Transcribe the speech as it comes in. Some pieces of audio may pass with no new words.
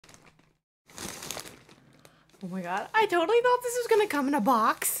Oh my god, I totally thought this was gonna come in a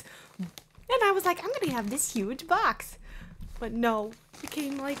box. And I was like, I'm gonna have this huge box. But no, it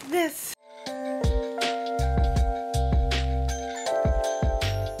came like this.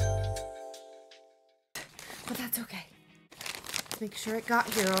 But that's okay. Let's make sure it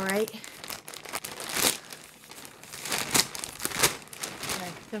got here all right.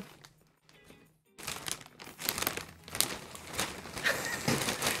 Okay, so.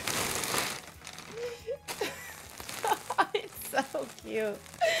 It's so cute.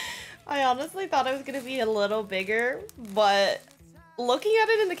 I honestly thought it was gonna be a little bigger, but looking at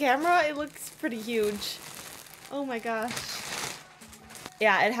it in the camera, it looks pretty huge. Oh my gosh.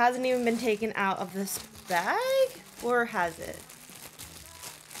 Yeah, it hasn't even been taken out of this bag, or has it?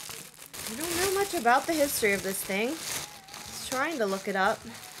 I don't know much about the history of this thing. Just trying to look it up.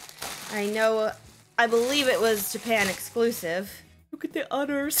 I believe it was Japan exclusive. Look at the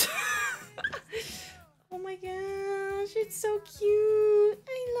udders. Oh my gosh, it's so cute.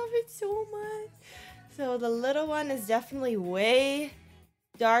 I love it so much. So the little one is definitely way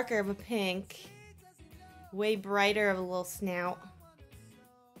darker of a pink, way brighter of a little snout,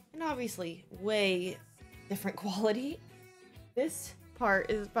 and obviously way different quality. This part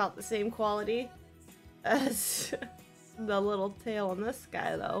is about the same quality as the little tail on this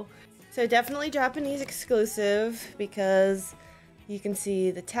guy though. So definitely Japanese exclusive, because you can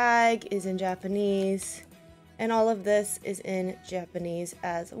see the tag is in Japanese, and all of this is in Japanese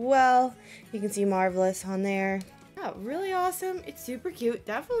as well. You can see Marvelous on there. Yeah, really awesome. It's super cute.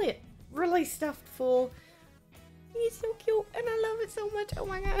 Definitely really stuffed full. He's so cute, and I love it so much. Oh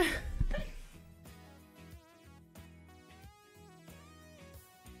my god.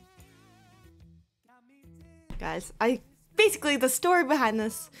 Guys, basically the story behind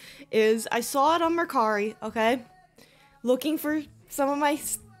this is I saw it on Mercari, okay? Looking for some of my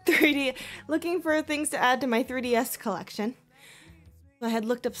looking for things to add to my 3DS collection. I had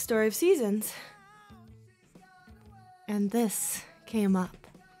looked up Story of Seasons, and this came up,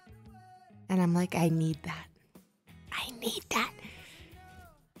 and I'm like, I need that. I need that.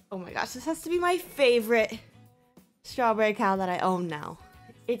 Oh my gosh, this has to be my favorite strawberry cow that I own now.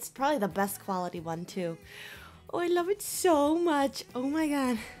 It's probably the best quality one too. Oh, I love it so much. Oh my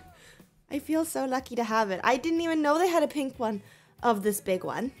god. I feel so lucky to have it. I didn't even know they had a pink one of this big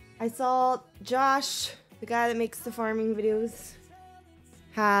one. I saw Josh, the guy that makes the farming videos,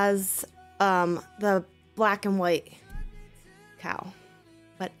 has the black and white cow.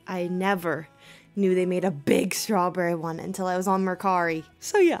 But I never knew they made a big strawberry one until I was on Mercari.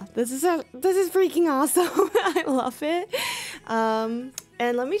 So yeah, this is freaking awesome. I love it.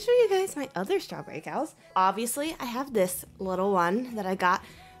 And let me show you guys my other strawberry cows. Obviously, I have this little one that I got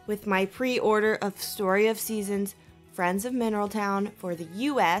with my pre-order of Story of Seasons Friends of Mineral Town for the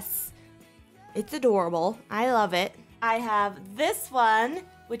US. It's adorable. I love it. I have this one,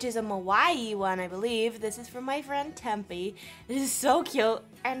 which is a Hawaii one, I believe. This is from my friend Tempe. This is so cute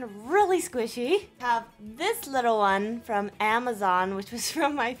and really squishy. I have this little one from Amazon, which was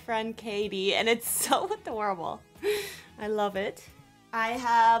from my friend Katie, and it's so adorable. I love it. I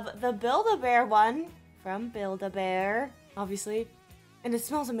have the Build-A-Bear one from Build-A-Bear, obviously. And it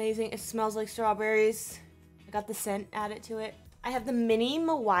smells amazing. It smells like strawberries. I got the scent added to it. I have the mini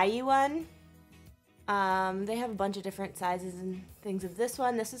Hawaii one. They have a bunch of different sizes and things of this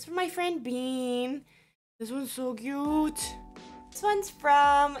one. This is from my friend Bean. This one's so cute. This one's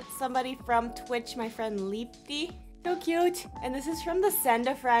from somebody from Twitch, my friend Leapy. So cute. And this is from the Send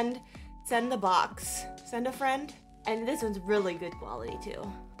a Friend, Send a Box. Send a Friend. And this one's really good quality too.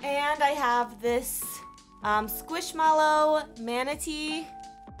 And I have this Squishmallow Manatee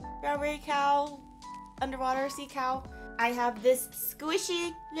Strawberry Cow, Underwater Sea Cow. I have this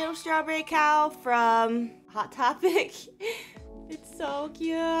squishy little strawberry cow from Hot Topic. It's so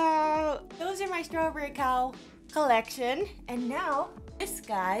cute. Those are my strawberry cow collection. And now this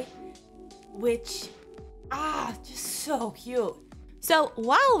guy, which, just so cute. So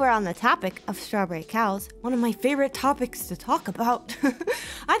while we're on the topic of strawberry cows, one of my favorite topics to talk about,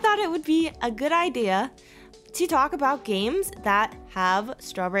 I thought it would be a good idea to talk about games that have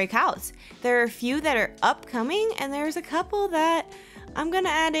strawberry cows. There are a few that are upcoming, and there's a couple that I'm gonna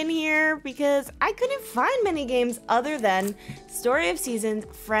add in here because I couldn't find many games other than Story of Seasons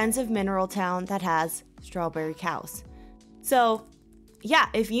Friends of Mineral Town that has strawberry cows. So yeah,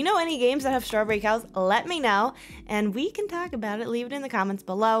 if you know any games that have strawberry cows, let me know and we can talk about it. Leave it in the comments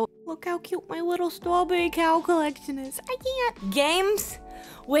below. Look how cute my little strawberry cow collection is. I can't. Games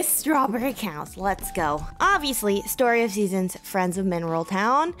with strawberry cows. Let's go. Obviously, Story of Seasons Friends of Mineral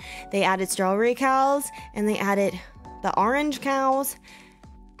Town. They added strawberry cows and they added the orange cows.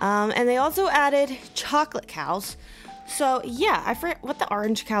 And they also added chocolate cows. So yeah, I forget what the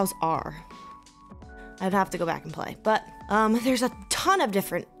orange cows are. I'd have to go back and play. But there's a ton of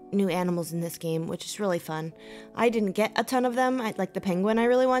different new animals in this game, which is really fun. I didn't get a ton of them. Like the penguin I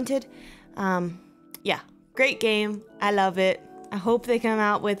really wanted. Yeah, great game. I love it. I hope they come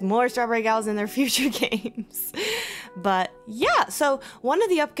out with more Strawberry Cows in their future games. But yeah, so one of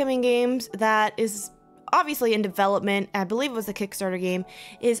the upcoming games that is obviously in development, I believe it was a Kickstarter game,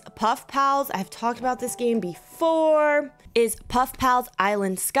 is Puffpals. I've talked about this game before. Is Puffpals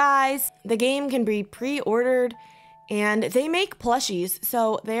Island Skies. The game can be pre-ordered, and they make plushies,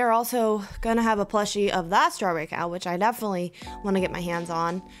 so they are also gonna have a plushie of that Strawberry Cow, which I definitely want to get my hands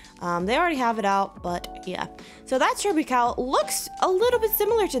on. They already have it out, but yeah. So that Strawberry Cow looks a little bit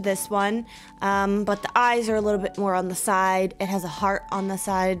similar to this one, but the eyes are a little bit more on the side. It has a heart on the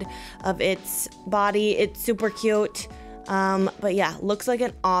side of its body. It's super cute. But yeah, looks like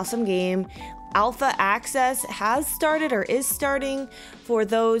an awesome game. Alpha access has started or is starting for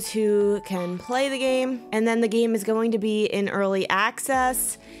those who can play the game. And then the game is going to be in early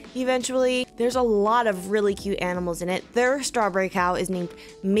access eventually. There's a lot of really cute animals in it. Their Strawberry Cow is named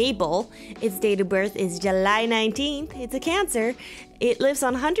Mabel. Its date of birth is July 19th. It's a Cancer. It lives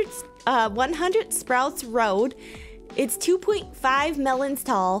on 100 Sprouts Road. It's 2.5 melons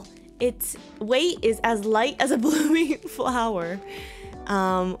tall. Its weight is as light as a blooming flower.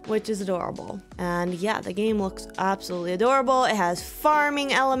 Which is adorable. And yeah, the game looks absolutely adorable. It has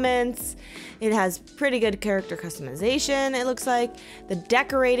farming elements. It has pretty good character customization, it looks like. The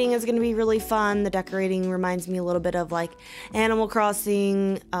decorating is going to be really fun. The decorating reminds me a little bit of like Animal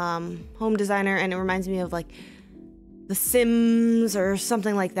Crossing, Home Designer, and it reminds me of like The Sims or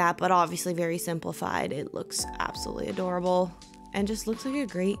something like that, but obviously very simplified. It looks absolutely adorable and just looks like a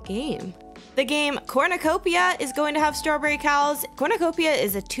great game. The game Cornucopia is going to have Strawberry Cows. Cornucopia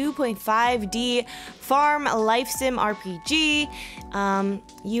is a 2.5D farm life sim RPG.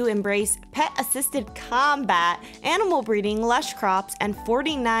 You embrace pet-assisted combat, animal breeding, lush crops, and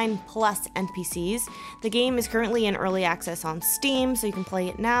 49 plus NPCs. The game is currently in early access on Steam, so you can play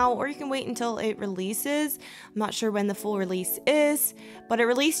it now or you can wait until it releases. I'm not sure when the full release is, but it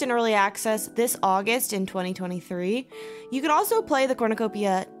released in early access this August in 2023. You can also play the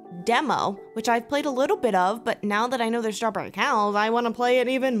Cornucopia demo, which I've played a little bit of, but now that I know there's Strawberry Cows, I want to play it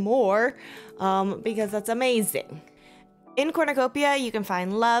even more because that's amazing. In Cornucopia, you can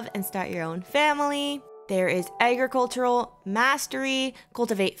find love and start your own family. There is agricultural mastery,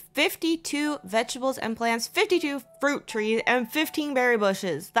 cultivate 52 vegetables and plants, 52 fruit trees, and 15 berry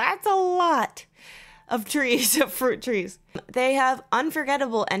bushes. That's a lot of trees, of fruit trees. They have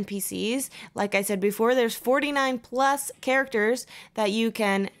unforgettable NPCs. Like I said before, there's 49 plus characters that you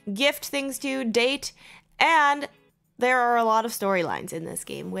can gift things to, date, and there are a lot of storylines in this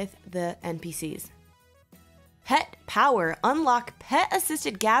game with the NPCs. Pet Power. Unlock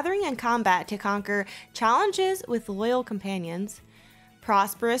pet-assisted gathering and combat to conquer challenges with loyal companions.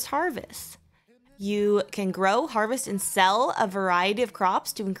 Prosperous Harvest. You can grow, harvest, and sell a variety of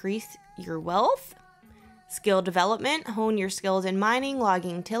crops to increase your wealth. Skill development, hone your skills in mining,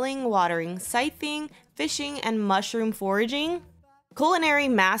 logging, tilling, watering, scything, fishing, and mushroom foraging. Culinary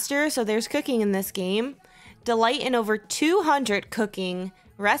master, so there's cooking in this game. Delight in over 200 cooking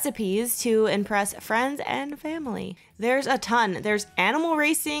recipes to impress friends and family. There's a ton. There's animal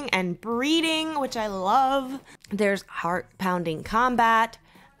racing and breeding, which I love. There's heart-pounding combat.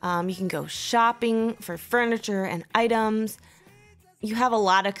 You can go shopping for furniture and items. You have a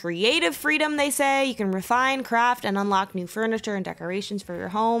lot of creative freedom, they say. You can refine, craft, and unlock new furniture and decorations for your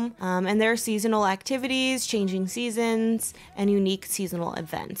home. And there are seasonal activities, changing seasons, and unique seasonal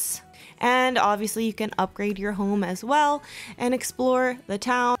events. And obviously you can upgrade your home as well and explore the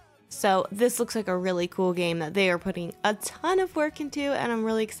town. So this looks like a really cool game that they are putting a ton of work into, and I'm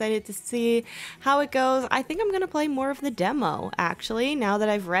really excited to see how it goes. I think I'm gonna play more of the demo, actually, now that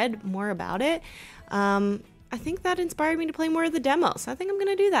I've read more about it. I think that inspired me to play more of the demo, so I think I'm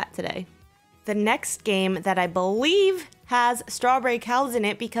gonna do that today. The next game that I believe has Strawberry Cows in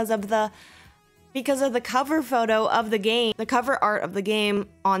it because of the cover photo of the game. The cover art of the game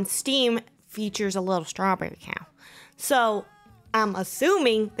on Steam features a little Strawberry Cow. So I'm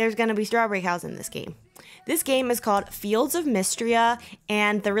assuming there's gonna be Strawberry Cows in this game. This game is called Fields of Mistria,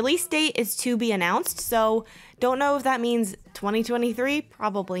 and the release date is to be announced, so don't know if that means 2023,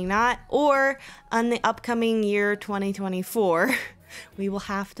 probably not, or on the upcoming year 2024. We will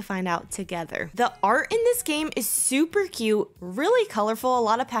have to find out together. The art in this game is super cute, really colorful, a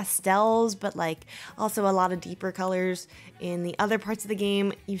lot of pastels, but like also a lot of deeper colors in the other parts of the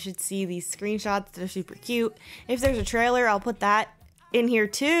game. You should see these screenshots, they're super cute. If there's a trailer, I'll put that in here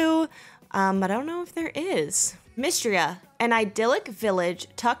too, but I don't know if there is. Mistria, an idyllic village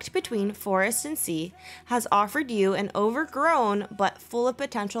tucked between forest and sea, has offered you an overgrown but full of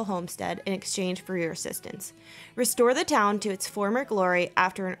potential homestead in exchange for your assistance. Restore the town to its former glory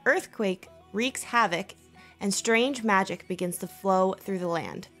after an earthquake wreaks havoc and strange magic begins to flow through the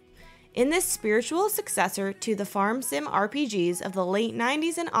land. In this spiritual successor to the farm sim RPGs of the late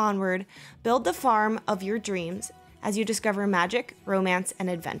 90s and onward, build the farm of your dreams as you discover magic, romance, and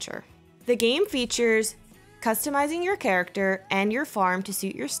adventure. The game features customizing your character and your farm to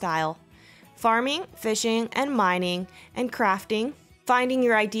suit your style, farming, fishing, and mining, and crafting, finding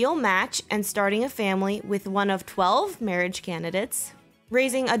your ideal match and starting a family with one of 12 marriage candidates,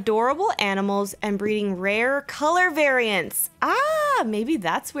 raising adorable animals and breeding rare color variants. Maybe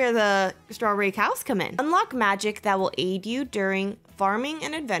that's where the strawberry cows come in. Unlock magic that will aid you during farming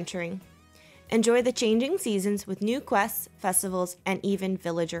and adventuring. Enjoy the changing seasons with new quests, festivals, and even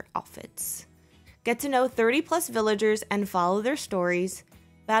villager outfits. Get to know 30+ villagers and follow their stories.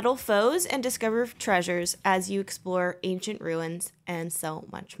 Battle foes and discover treasures as you explore ancient ruins, and so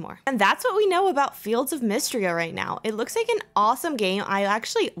much more. And that's what we know about Fields of Mistria right now. It looks like an awesome game. I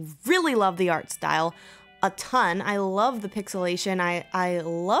actually really love the art style a ton. I love the pixelation. I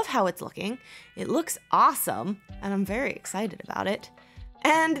love how it's looking. It looks awesome, and I'm very excited about it.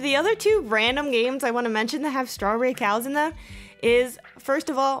 And the other two random games I want to mention that have strawberry cows in them is,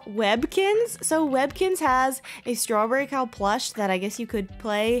 first of all, Webkinz. So Webkinz has a strawberry cow plush that I guess you could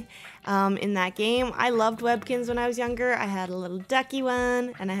play in that game. I loved Webkinz when I was younger. I had a little ducky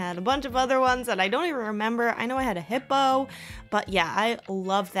one, and I had a bunch of other ones that I don't even remember. I know I had a hippo, but yeah, I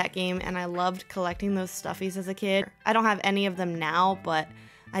loved that game, and I loved collecting those stuffies as a kid. I don't have any of them now, but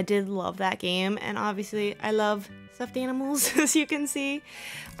I did love that game, and obviously I love stuffed animals, as you can see.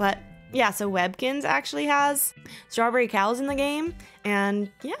 But yeah, so Webkinz actually has strawberry cows in the game, and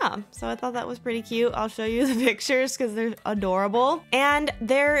yeah, so I thought that was pretty cute. I'll show you the pictures because they're adorable. And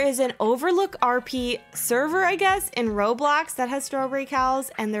there is an Overlook RP server, I guess, in Roblox that has strawberry cows,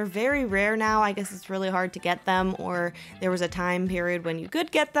 and they're very rare now. I guess it's really hard to get them, or there was a time period when you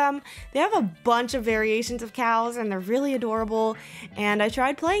could get them. They have a bunch of variations of cows, and they're really adorable, and I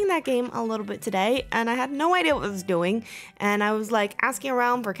tried playing that game a little bit today, and I had no idea what I was doing, and I was like asking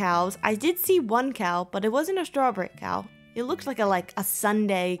around for cows. I did see one cow, but it wasn't a strawberry cow. It looked like a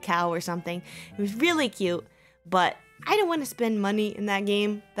Sunday cow or something. It was really cute, but I don't want to spend money in that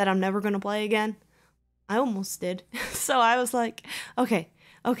game that I'm never going to play again. I almost did. So I was like, okay,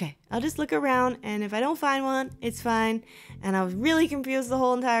 I'll just look around, and if I don't find one, it's fine. And I was really confused the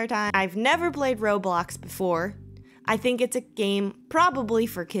whole entire time. I've never played Roblox before. I think it's a game probably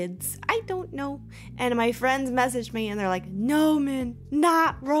for kids. I don't know. And my friends messaged me and they're like, no, man,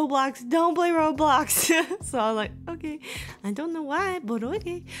 not Roblox. Don't play Roblox. So I'm like, okay. I don't know why, but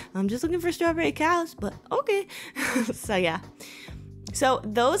okay. I'm just looking for strawberry cows, but okay. So yeah. So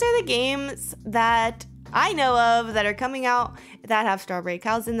those are the games that I know of that are coming out that have strawberry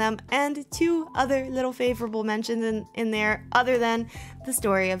cows in them, and two other little favorable mentions in there other than the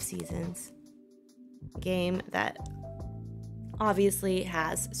Story of Seasons game that obviously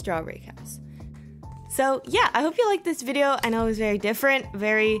has strawberry cows. So yeah, I hope you liked this video. I know it was very different,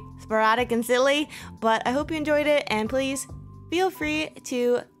 very sporadic and silly, but I hope you enjoyed it, and please feel free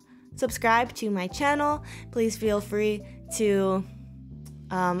to subscribe to my channel. Please feel free to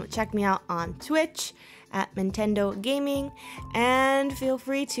check me out on Twitch at Nintendo Gaming, and feel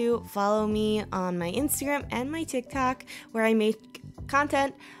free to follow me on my Instagram and my TikTok, where I make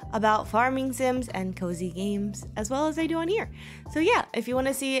content about farming sims and cozy games, as well as I do on here. So yeah, if you want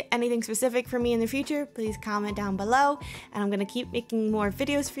to see anything specific from me in the future, please comment down below, and I'm gonna keep making more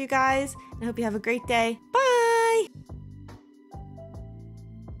videos for you guys, and I hope you have a great day. Bye!